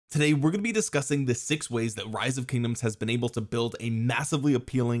Today we're going to be discussing the 6 ways that Rise of Kingdoms has been able to build a massively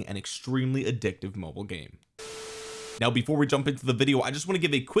appealing and extremely addictive mobile game. Now, before we jump into the video, I just want to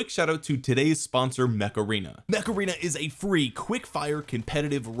give a quick shout out to today's sponsor, Mech Arena. Mech Arena is a free, quick-fire,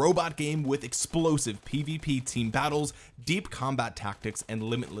 competitive robot game with explosive PvP team battles, deep combat tactics, and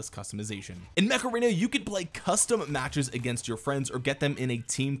limitless customization. In Mech Arena, you can play custom matches against your friends or get them in a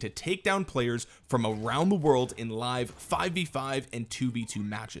team to take down players from around the world in live 5v5 and 2v2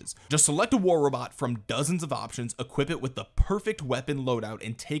 matches. Just select a war robot from dozens of options, equip it with the perfect weapon loadout,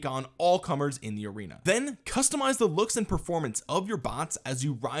 and take on all comers in the arena. Then customize the looks and performance of your bots as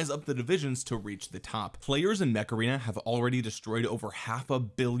you rise up the divisions to reach the top. Players in Mech Arena have already destroyed over 500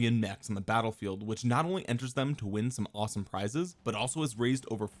 million mechs on the battlefield, which not only enters them to win some awesome prizes, but also has raised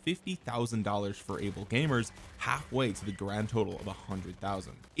over $50,000 for Able Gamers, halfway to the grand total of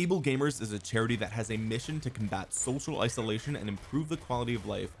 100,000. Able Gamers is a charity that has a mission to combat social isolation and improve the quality of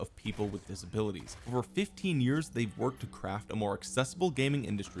life of people with disabilities. Over 15 years, they've worked to craft a more accessible gaming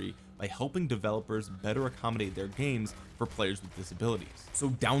industry by helping developers better accommodate their games for players with disabilities. So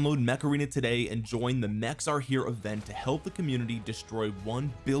download Mech Arena today and join the Mechs Are Here event to help the community destroy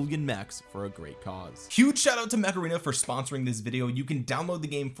 1 billion mechs for a great cause. Huge shout out to Mech Arena for sponsoring this video. You can download the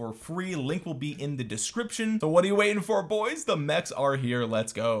game for free. Link will be in the description. So what are you waiting for, boys? The Mechs are here.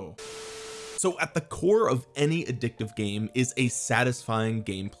 Let's go. So at the core of any addictive game is a satisfying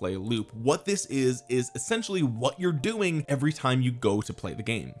gameplay loop. What this is essentially what you're doing every time you go to play the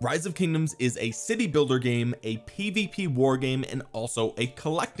game. Rise of Kingdoms is a city builder game, a PvP war game, and also a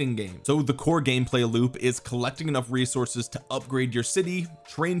collecting game. So the core gameplay loop is collecting enough resources to upgrade your city,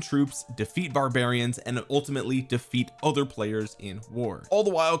 train troops, defeat barbarians, and ultimately defeat other players in war, all the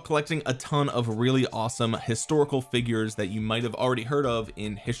while collecting a ton of really awesome historical figures that you might have already heard of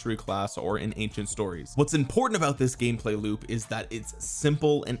in history class or in ancient stories. What's important about this gameplay loop is that it's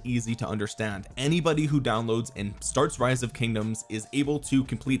simple and easy to understand. Anybody who downloads and starts Rise of Kingdoms is able to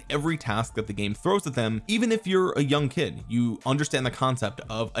complete every task that the game throws at them. Even if you're a young kid, you understand the concept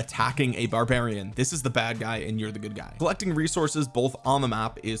of attacking a barbarian. This is the bad guy and you're the good guy. Collecting resources both on the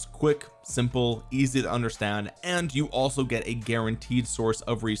map is quick, simple, easy to understand, and you also get a guaranteed source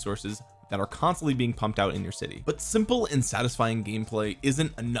of resources that are constantly being pumped out in your city. But simple and satisfying gameplay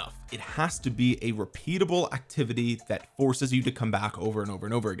isn't enough. It has to be a repeatable activity that forces you to come back over and over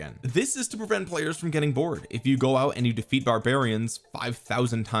and over again. This is to prevent players from getting bored. If you go out and you defeat barbarians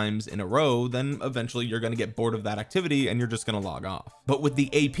 5,000 times in a row, then eventually you're going to get bored of that activity and you're just going to log off. But with the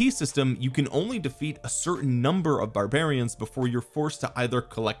AP system, you can only defeat a certain number of barbarians before you're forced to either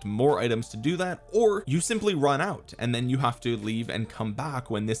collect more items to do that, or you simply run out and then you have to leave and come back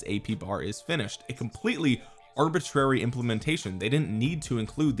when this AP bar is finished. A completely arbitrary implementation. They didn't need to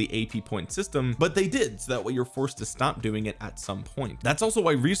include the AP point system, but they did, so that way you're forced to stop doing it at some point. That's also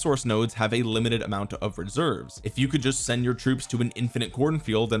why resource nodes have a limited amount of reserves. If you could just send your troops to an infinite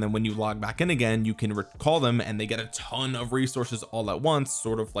cornfield and then when you log back in again you can recall them and they get a ton of resources all at once,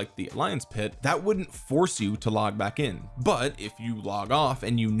 sort of like the Alliance Pit, that wouldn't force you to log back in. But if you log off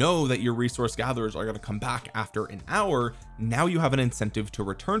and you know that your resource gatherers are going to come back after an hour, now you have an incentive to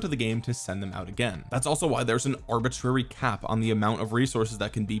return to the game to send them out again. That's also why there's an arbitrary cap on the amount of resources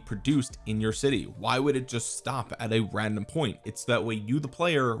that can be produced in your city. Why would it just stop at a random point? It's that way you, the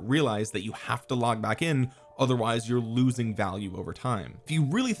player, realize that you have to log back in, otherwise you're losing value over time. If you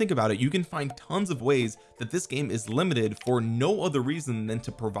really think about it, you can find tons of ways that this game is limited for no other reason than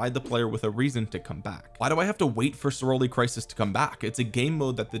to provide the player with a reason to come back. Why do I have to wait for Sorority Crisis to come back? It's a game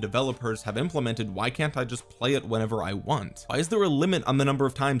mode that the developers have implemented. Why can't I just play it whenever I want? Why is there a limit on the number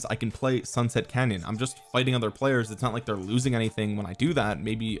of times I can play Sunset Canyon? I'm just fighting other players. It's not like they're losing anything when I do that.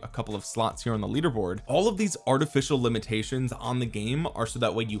 Maybe a couple of slots here on the leaderboard. All of these artificial limitations on the game are so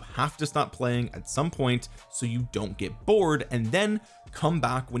that way you have to stop playing at some point so you don't get bored and then come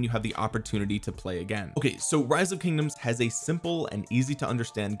back when you have the opportunity to play again. Okay, so Rise of Kingdoms has a simple and easy to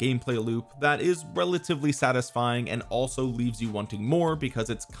understand gameplay loop that is relatively satisfying and also leaves you wanting more because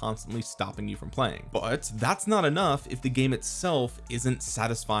it's constantly stopping you from playing. But that's not enough if the game itself isn't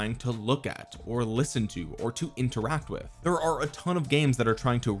satisfying to look at or listen to or to interact with. There are a ton of games that are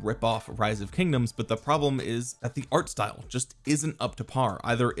trying to rip off Rise of Kingdoms, but the problem is that the art style just isn't up to par.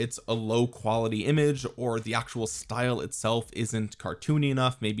 Either it's a low quality image or the actual style itself isn't cartoony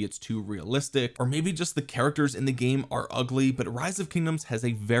enough, maybe it's too realistic, or maybe just the characters in the game are ugly. But Rise of Kingdoms has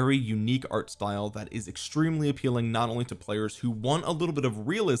a very unique art style that is extremely appealing, not only to players who want a little bit of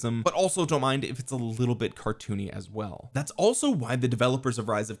realism, but also don't mind if it's a little bit cartoony as well. That's also why the developers of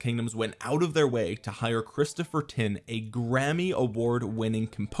Rise of Kingdoms went out of their way to hire Christopher Tin, a Grammy award winning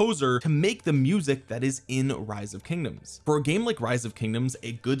composer, to make the music that is in Rise of Kingdoms. For a game like Rise of Kingdoms,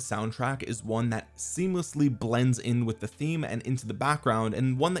 a good soundtrack is one that seamlessly blends in with the theme and into the background,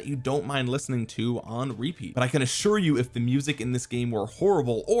 and one that you don't mind listening to on repeat. But I can assure you, if the music in this game were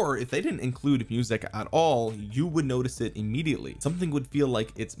horrible, or if they didn't include music at all, you would notice it immediately. Something would feel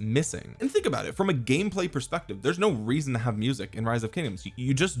like it's missing. And think about it, from a gameplay perspective, there's no reason to have music in Rise of Kingdoms.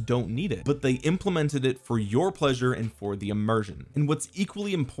 You just don't need it, but they implemented it for your pleasure and for the immersion. And what's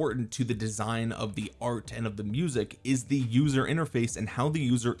equally important to the design of the art and of the music is the user interface and how the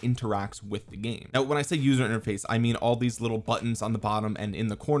user interacts with the game. Now, when I say user interface, I mean all these little buttons on the bottom and in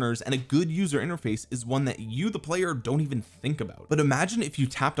the corners, and a good user interface is one that you, the player, don't even think about. But imagine if you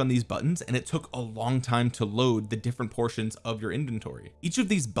tapped on these buttons and it took a long time to load the different portions of your inventory. Each of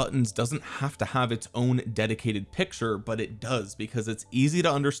these buttons doesn't have to have its own dedicated picture, but it does, because it's easy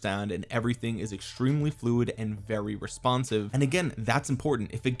to understand and everything is extremely fluid and very responsive. And again, that's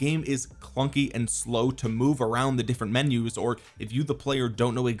important. If a game is clunky and slow to move around the different menus, or if you, the player,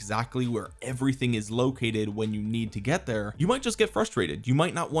 don't know exactly where everything is located when you need to get there, you might just get frustrated. You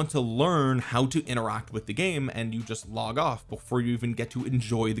might not want to learn how to interact with the game, and you just log off before you even get to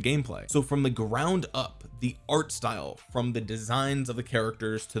enjoy the gameplay. So from the ground up, the art style, from the designs of the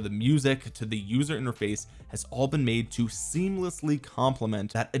characters to the music to the user interface, has all been made to seamlessly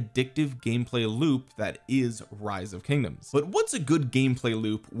complement that addictive gameplay loop that is Rise of Kingdoms. But what's a good gameplay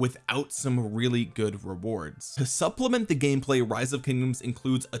loop without some really good rewards? To supplement the gameplay, Rise of Kingdoms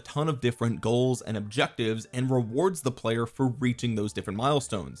includes a ton of different goals and objectives and rewards the player for reaching those different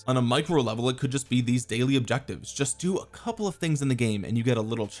milestones. On a micro level, it could just be these daily objectives. Just do a couple of things in the game and you get a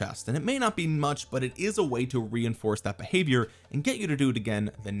little chest, and it may not be much, but it is a way to reinforce that behavior and get you to do it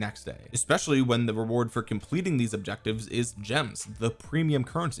again the next day, especially when the reward for completing these objectives is gems, the premium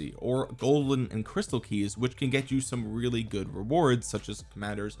currency, or golden and crystal keys, which can get you some really good rewards such as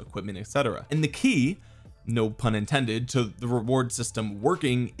commanders, equipment, etc. And the key, no pun intended, to the reward system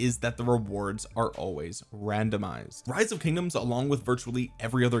working is that the rewards are always randomized. Rise of Kingdoms, along with virtually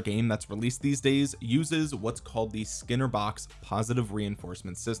every other game that's released these days, uses what's called the Skinner box positive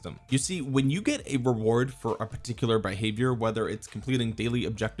reinforcement system. You see, when you get a reward for a particular behavior, whether it's completing daily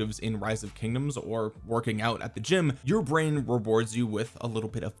objectives in Rise of Kingdoms or working out at the gym, your brain rewards you with a little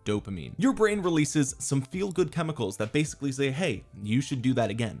bit of dopamine. Your brain releases some feel-good chemicals that basically say, hey, you should do that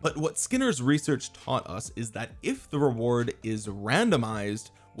again. But what Skinner's research taught us is that if the reward is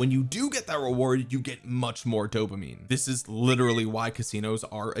randomized, when you do get that reward, you get much more dopamine. This is literally why casinos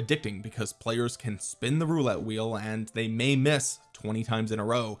are addicting, because players can spin the roulette wheel and they may miss 20 times in a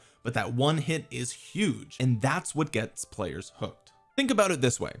row, but that one hit is huge, and that's what gets players hooked. Think about it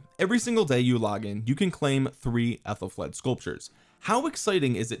this way: every single day you log in, you can claim 3 Ethelflaed sculptures. How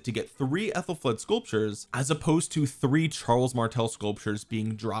exciting is it to get 3 Ethelflaed sculptures as opposed to 3 Charles Martel sculptures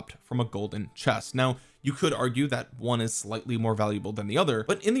being dropped from a golden chest? Now, you could argue that one is slightly more valuable than the other,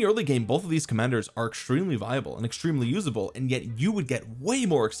 but in the early game, both of these commanders are extremely viable and extremely usable, and yet you would get way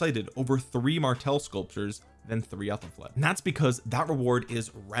more excited over 3 Martel sculptures than 3 Ethelflaed. And that's because that reward is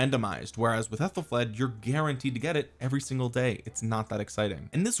randomized, whereas with Ethelflaed, you're guaranteed to get it every single day. It's not that exciting.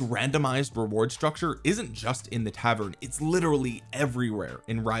 And this randomized reward structure isn't just in the tavern, it's literally everywhere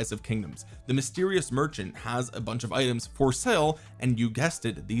in Rise of Kingdoms. The mysterious merchant has a bunch of items for sale, and you guessed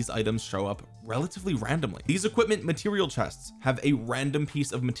it, these items show up relatively randomly. These equipment material chests have a random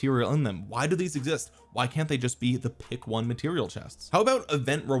piece of material in them. Why do these exist? Why can't they just be the pick one material chests? How about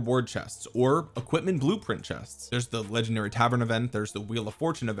event reward chests or equipment blueprint chests? There's the legendary tavern event, there's the wheel of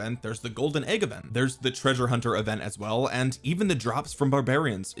fortune event, there's the golden egg event, there's the treasure hunter event as well, and even the drops from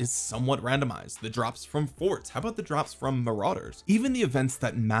barbarians is somewhat randomized. The drops from forts, how about the drops from marauders? Even the events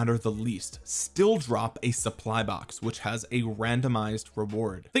that matter the least still drop a supply box which has a randomized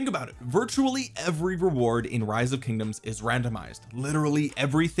reward. Think about it, virtually every reward in Rise of Kingdoms is randomized. Literally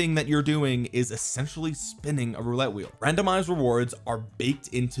everything that you're doing is essentially spinning a roulette wheel. Randomized rewards are baked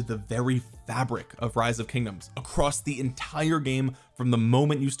into the very fabric of Rise of Kingdoms across the entire game, from the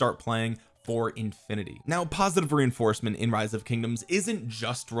moment you start playing for infinity. Now, positive reinforcement in Rise of Kingdoms isn't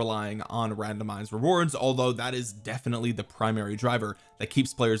just relying on randomized rewards, although that is definitely the primary driver that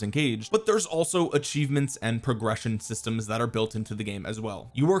keeps players engaged, but there's also achievements and progression systems that are built into the game as well.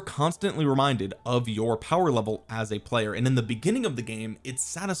 You are constantly reminded of your power level as a player, and in the beginning of the game it's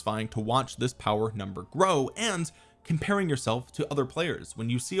satisfying to watch this power number grow, and comparing yourself to other players. When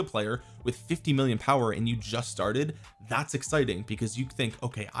you see a player with 50 million power and you just started, that's exciting because you think,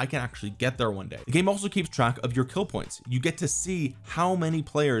 okay, I can actually get there one day. The game also keeps track of your kill points. You get to see how many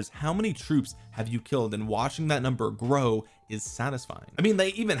players, how many troops have you killed, and watching that number grow is satisfying. I mean, they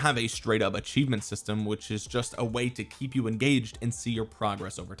even have a straight up achievement system, which is just a way to keep you engaged and see your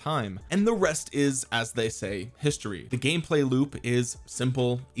progress over time. And the rest is, as they say, history. The gameplay loop is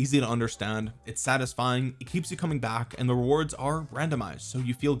simple, easy to understand, it's satisfying, it keeps you coming back, and the rewards are randomized, so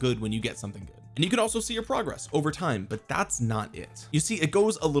you feel good when you get something good. And you can also see your progress over time, but that's not it. You see, it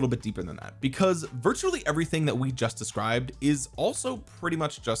goes a little bit deeper than that, because virtually everything that we just described is also pretty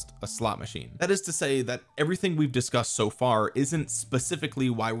much just a slot machine. That is to say that everything we've discussed so far isn't specifically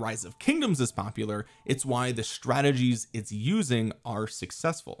why Rise of Kingdoms is popular, it's why the strategies it's using are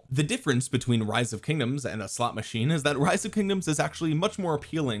successful. The difference between Rise of Kingdoms and a slot machine is that Rise of Kingdoms is actually much more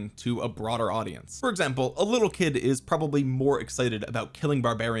appealing to a broader audience. For example, a little kid is probably more excited about killing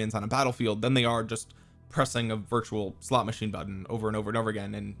barbarians on a battlefield than they are just pressing a virtual slot machine button over and over and over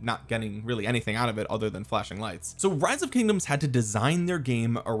again and not getting really anything out of it other than flashing lights. So Rise of Kingdoms had to design their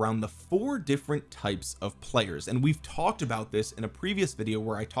game around the 4 different types of players, and we've talked about this in a previous video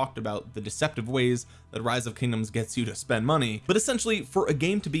where I talked about the deceptive ways that Rise of Kingdoms gets you to spend money. But essentially, for a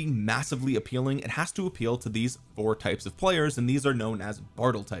game to be massively appealing, it has to appeal to these 4 types of players, and these are known as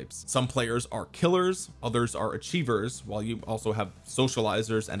Bartle types. Some players are killers, others are achievers, while you also have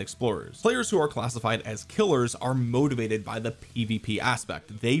socializers and explorers. Players who are classified as killers are motivated by the PvP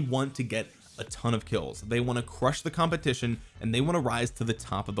aspect. They want to get a ton of kills, they want to crush the competition, and they want to rise to the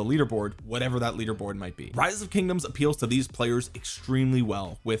top of the leaderboard, whatever that leaderboard might be. Rise of Kingdoms appeals to these players extremely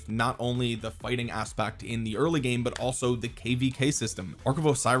well, with not only the fighting aspect in the early game, but also the KVK system. Ark of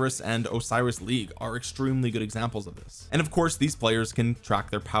Osiris and Osiris League are extremely good examples of this, and of course these players can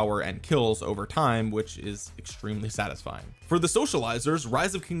track their power and kills over time, which is extremely satisfying. For the socializers,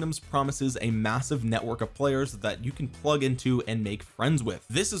 Rise of Kingdoms promises a massive network of players that you can plug into and make friends with.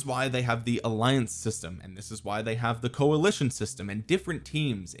 This is why they have the alliance system, and this is why they have the coalition system and different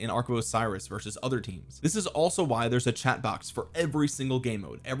teams in Ark of Osiris versus other teams. This is also why there's a chat box for every single game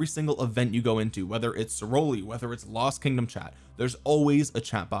mode, every single event you go into, whether it's Soroli, whether it's Lost Kingdom chat, there's always a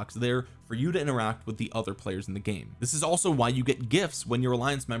chat box there for you to interact with the other players in the game. This is also why you get gifts when your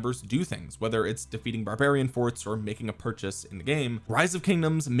alliance members do things, whether it's defeating barbarian forts or making a purchase in the game. Rise of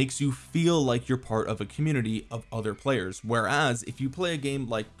Kingdoms makes you feel like you're part of a community of other players, whereas if you play a game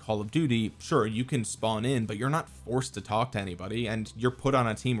like Call of Duty, sure, you can spawn in, but you're not forced to talk to anybody, and you're put on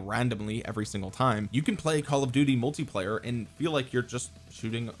a team randomly every single time. You can play Call of Duty multiplayer and feel like you're just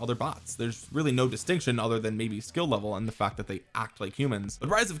shooting other bots. There's really no distinction other than maybe skill level and the fact that they act like humans. But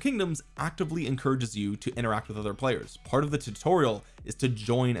Rise of Kingdoms actively encourages you to interact with other players. Part of the tutorial is to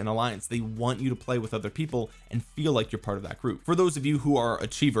join an alliance. They want you to play with other people and feel like you're part of that group. For those of you who are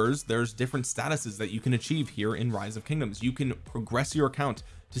achievers, there's different statuses that you can achieve here in Rise of Kingdoms. You can progress your account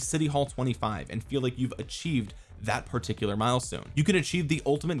to City Hall 25 and feel like you've achieved that particular milestone. You can achieve the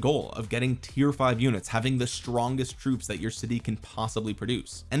ultimate goal of getting tier 5 units, having the strongest troops that your city can possibly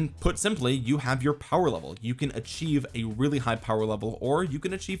produce. And put simply, you have your power level. You can achieve a really high power level, or you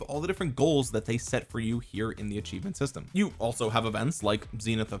can achieve all the different goals that they set for you here in the achievement system. You also have events like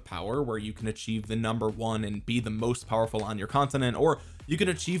Zenith of Power, where you can achieve the #1 and be the most powerful on your continent, or you can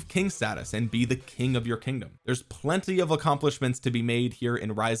achieve king status and be the king of your kingdom. There's plenty of accomplishments to be made here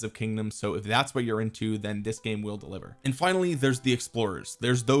in Rise of Kingdoms, so if that's what you're into, then this game will deliver. And finally, there's the explorers.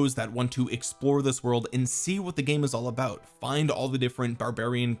 There's those that want to explore this world and see what the game is all about, find all the different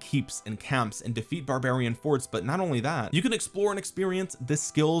barbarian keeps and camps and defeat barbarian forts. But not only that, you can explore and experience the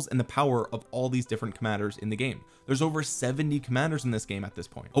skills and the power of all these different commanders in the game. There's over 70 commanders in this game at this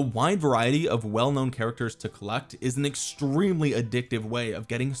point. A wide variety of well-known characters to collect is an extremely addictive way of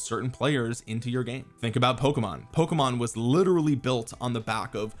getting certain players into your game. Think about Pokemon. Pokemon was literally built on the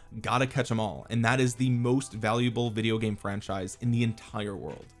back of gotta catch 'em all, and that is the most valuable video game franchise in the entire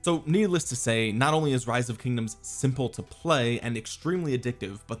world. So needless to say, not only is Rise of Kingdoms simple to play and extremely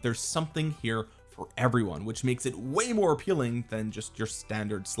addictive, but there's something here for everyone, which makes it way more appealing than just your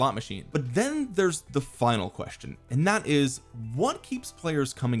standard slot machine. But then there's the final question, and that is, what keeps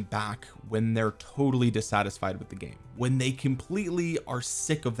players coming back when they're totally dissatisfied with the game, when they completely are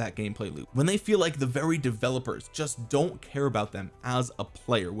sick of that gameplay loop, when they feel like the very developers just don't care about them as a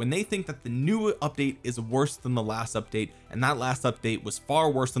player, when they think that the new update is worse than the last update, and that last update was far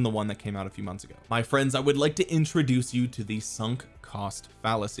worse than the one that came out a few months ago? My friends, I would like to introduce you to the sunk cost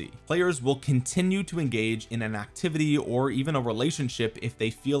fallacy. Players will continue to engage in an activity or even a relationship if they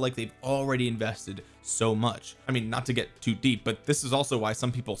feel like they've already invested so much. I mean, not to get too deep, but this is also why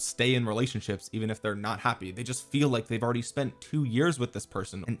some people stay in relationships even if they're not happy. They just feel like they've already spent 2 years with this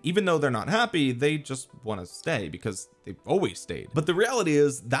person, and even though they're not happy, they just want to stay because they've always stayed. But the reality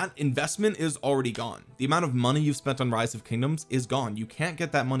is that investment is already gone. The amount of money you've spent on Rise of Kingdoms is gone. You can't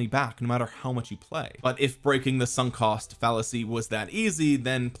get that money back no matter how much you play. But if breaking the sunk cost fallacy was that easy,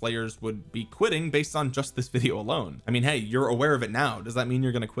 then players would be quitting based on just this video alone. I mean, hey, you're aware of it now. Does that mean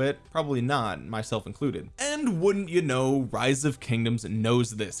you're gonna quit? Probably not, myself included. And wouldn't you know, Rise of Kingdoms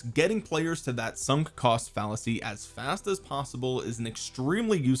knows this. Getting players to that sunk cost fallacy as fast as possible is an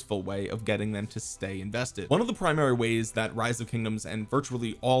extremely useful way of getting them to stay invested. One of the primary ways that Rise of Kingdoms and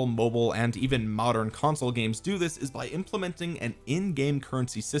virtually all mobile and even modern console games do this is by implementing an in-game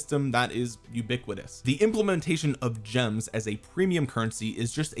currency system that is ubiquitous. The implementation of gems as a premium currency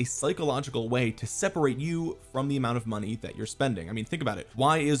is just a psychological way to separate you from the amount of money that you're spending. I mean, think about it.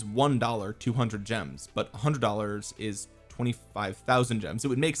 Why is $1 200 gems, but $100 is 25,000 gems? It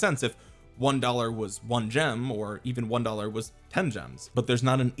would make sense if $1 was 1 gem, or even $1 was 10 gems, but there's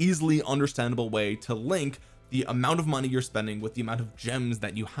not an easily understandable way to link the amount of money you're spending with the amount of gems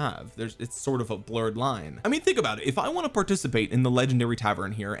that you have. It's sort of a blurred line. I mean, think about it. If I want to participate in the legendary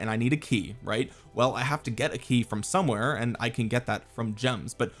tavern here and I need a key, right? Well, I have to get a key from somewhere, and I can get that from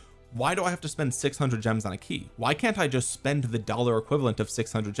gems. But why do I have to spend 600 gems on a key? Why can't I just spend the dollar equivalent of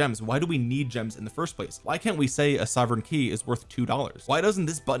 600 gems? Why do we need gems in the first place? Why can't we say a sovereign key is worth $2? Why doesn't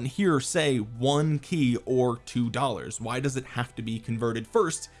this button here say 1 key or $2? Why does it have to be converted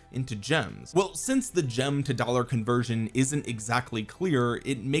first into gems? Well, since the gem to dollar conversion isn't exactly clear,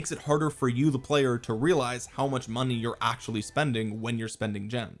 it makes it harder for you, the player, to realize how much money you're actually spending when you're spending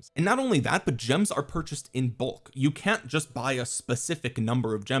gems. And not only that, but gems are purchased in bulk. You can't just buy a specific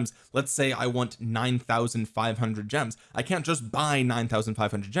number of gems. Let's say I want 9,500 gems. I can't just buy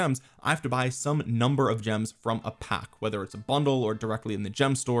 9,500 gems. I have to buy some number of gems from a pack, whether it's a bundle or directly in the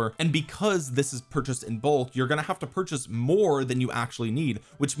gem store. And because this is purchased in bulk, you're gonna have to purchase more than you actually need,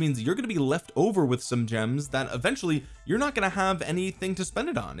 which means you're going to be left over with some gems that eventually you're not going to have anything to spend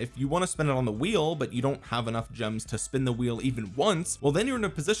it on. If you want to spend it on the wheel, but you don't have enough gems to spin the wheel even once, well, then you're in a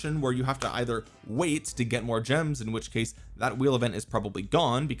position where you have to either wait to get more gems, in which case that wheel event is probably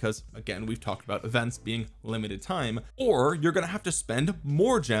gone because, again, we've talked about events being limited time, or you're going to have to spend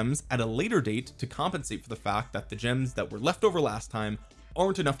more gems at a later date to compensate for the fact that the gems that were left over last time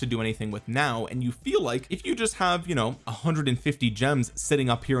aren't enough to do anything with now. And you feel like if you just have, you know, 150 gems sitting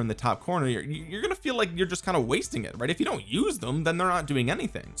up here in the top corner, you're gonna feel like you're just kind of wasting it, right? If you don't use them, then they're not doing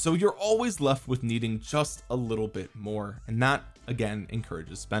anything. So you're always left with needing just a little bit more, and that again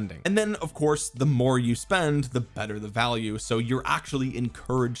encourages spending. And then of course, the more you spend, the better the value. So you're actually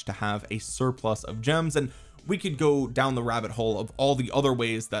encouraged to have a surplus of gems. And we could go down the rabbit hole of all the other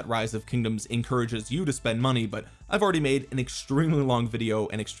ways that Rise of Kingdoms encourages you to spend money, but I've already made an extremely long video,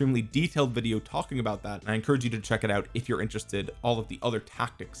 an extremely detailed video talking about that, and I encourage you to check it out if you're interested, all of the other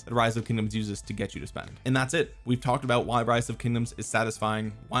tactics that Rise of Kingdoms uses to get you to spend. And that's it. We've talked about why Rise of Kingdoms is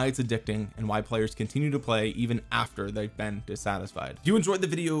satisfying, why it's addicting, and why players continue to play even after they've been dissatisfied. If you enjoyed the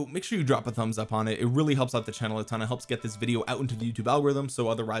video, make sure you drop a thumbs up on it. It really helps out the channel a ton. It helps get this video out into the YouTube algorithm so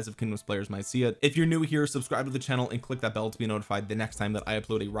other Rise of Kingdoms players might see it. If you're new here, subscribe to the channel and click that bell to be notified the next time that I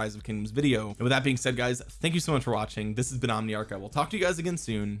upload a Rise of Kingdoms video. And with that being said, guys, thank you so much for watching. This has been Omniarch. I will talk to you guys again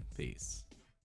soon. Peace.